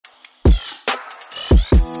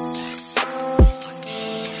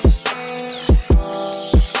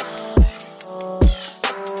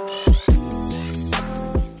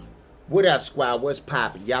What up, squad? What's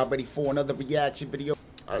poppin'? Y'all ready for another reaction video?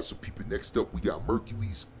 Alright, so people, next up we got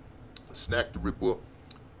Merkules, Snak The Ripper,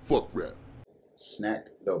 fuck rap. Snak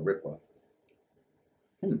The Ripper.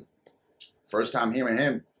 First time hearing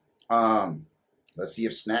him. Let's see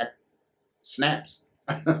if Snak snaps.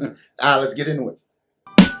 Let's get into it.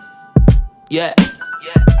 Yeah.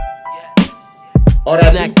 Oh,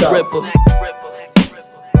 that Snak beat The though. Ripper.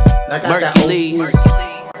 Merkules.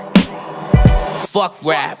 Fuck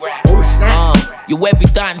rap. Oh, snap. You every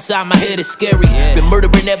thought inside my head is scary. Been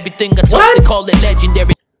murdering everything I touch, they call it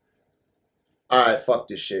legendary. Alright, fuck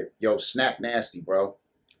this shit. Yo, Snak nasty, bro.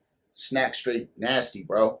 Snak straight nasty,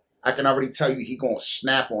 bro. I can already tell you he gonna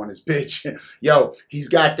snap on his bitch. Yo, he's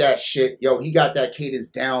got that shit. Yo, he got that cadence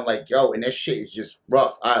down like, yo, and that shit is just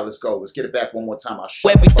rough. Alright, let's go. Let's get it back one more time. I'll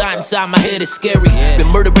shut Every thought inside my head is scary. Been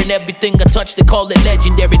murdering everything I touch, they call it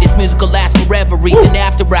legendary. This music will last forever. Even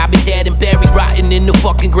after I be dead and buried, rotting in the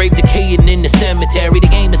fucking grave, decaying in the cemetery. The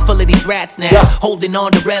game is full of these rats now, holding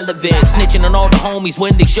on to relevance, snitching on all the homies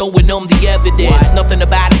when they showing them the evidence. Nothing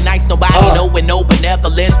about it nice, nobody knowing, no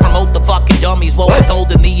benevolence. Promote the fucking dummies while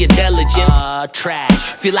withholding the intelligence. Trash.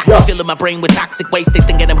 Feel like I'm filling my brain with toxic waste. They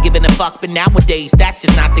thinking I'm giving a fuck, but nowadays that's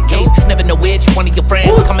just not the case. Never know which one of your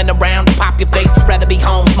friends coming around to pop your face. Rather be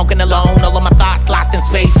home smoking alone, all of my thoughts lost in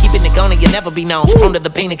space. Keeping it going, you'll never be known. Prone to the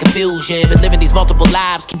pain and confusion. Been living these multiple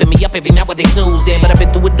lives, keeping me up every night when they snoozing. But I've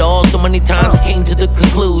been through it all so many times, I came to the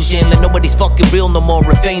conclusion that nobody's fucking real no more,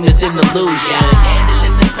 and fame is an illusion.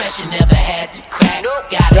 Handling this pressure, never had to crack.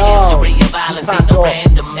 Got a history of violence, ain't no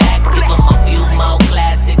random act. Give them a few more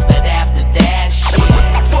classics, but after that shit,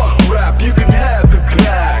 fuck rap, you can have it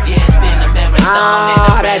back. yeah, it's been a marathon and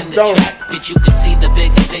I ran the track. But you can see the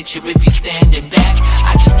bigger picture if you're standing back.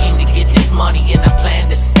 I just came to get this money and I plan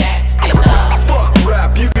to stack. And fuck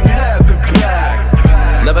rap, you can have it back.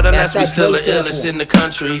 Nevertheless, we still the illest in the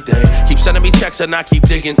country. They keep sending me checks and I keep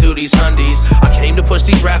digging through these hundies. I came to push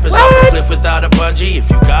these rappers off the cliff without a bungee. If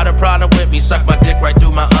you got a problem with me, suck my dick right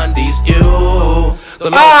through my undies. You, the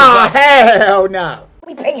hell no.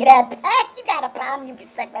 We bring it out back. You got a problem, you can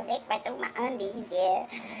suck my dick right through my undies, yeah.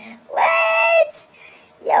 What?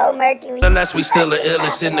 Yo, Merkules. Unless we still the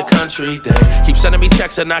illest in the country. They keep sending me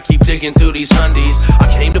checks and I keep digging through these hundies. I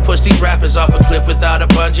came to push these rappers off a cliff without a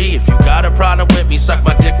bungee. If you got a problem with me, suck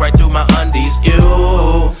my dick right through my undies. You,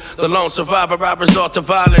 the lone survivor, I resort to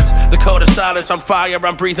violence. The code of silence, I'm fire,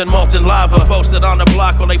 I'm breathing molten lava. Posted on the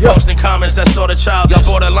block while they posting comments, that sort of child. Y'all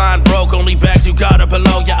borderline broke, only bags you got are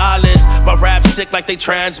below your eyelids. My rap's sick like they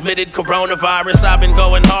transmitted coronavirus. I've been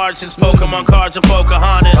going hard since Pokemon cards and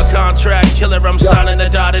Pocahontas. A contract killer, I'm signing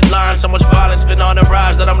the dotted line. So much violence been on the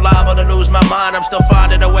rise that I'm liable to lose my mind. I'm still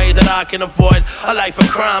finding a way that I can avoid a life of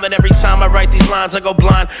crime. And every time I write these lines I go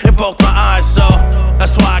blind in both my eyes. So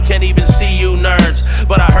that's why I can't even see you nerds.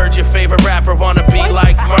 But I heard your favorite rapper wanna be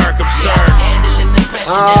like Merk. Absurd. handling this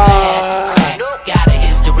pressure, never had to crack. Got a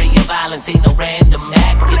history of violence, ain't no random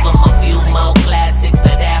act. Give them a few more classics,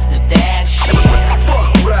 but after that shit,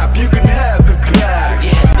 Fuck rap, you can have it back.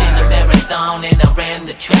 yeah, it's been a marathon and I ran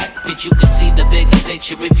the track. But you can see the bigger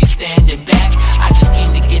picture if you're standing back. I just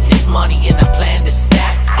came to get this money and I plan to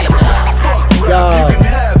stack. And Fuck rap, you can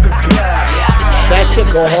have it back. yeah, I've been That shit handling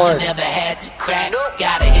this go pressure, hard. never had to crack.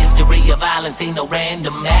 Got a history of violence, ain't no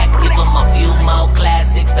random act. Give them a few more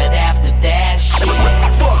classics, but after that shit,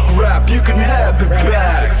 Fuck rap, you can have it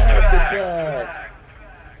back.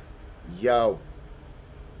 Yo,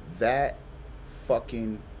 that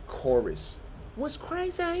fucking chorus was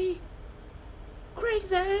crazy.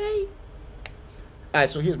 Crazy. Alright,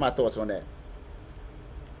 so here's my thoughts on that.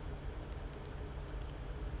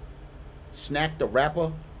 Snak the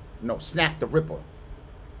Rapper? No, Snak the Ripper.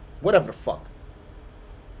 Whatever the fuck.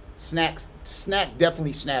 Snak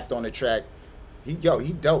definitely snapped on the track. He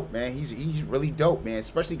dope, man. He's really dope, man.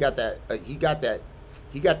 Especially got that he got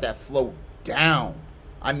that flow down.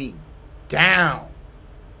 I mean, down.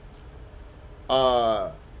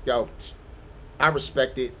 Yo, I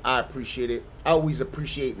respect it. I appreciate it. I always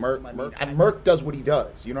appreciate Merk. Merk does what he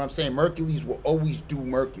does. You know what I'm saying? Merkules will always do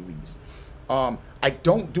Merkules. I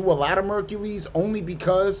don't do a lot of Merkules only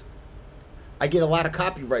because I get a lot of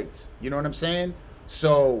copyrights. You know what I'm saying?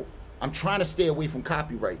 So I'm trying to stay away from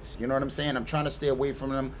copyrights. You know what I'm saying? I'm trying to stay away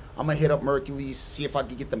from them. I'm gonna hit up Merkules, see if I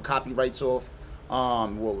can get them copyrights off.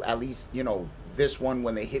 Well, at least, you know, this one,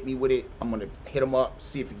 when they hit me with it, I'm gonna hit them up,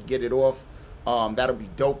 see if we can get it off. That'll be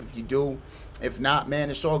dope if you do. If not,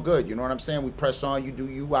 man, it's all good. You know what I'm saying? We press on. You do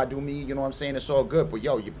you, I do me. You know what I'm saying? It's all good. But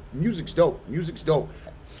yo, your music's dope. Music's dope.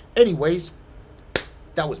 Anyways,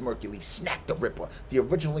 that was Merkules, Snak The Ripper. The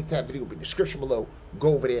original link to that video will be in the description below.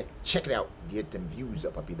 Go over there, check it out, get them views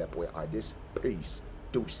up. I'll be that boy artist. Peace.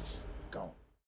 Deuces. gone.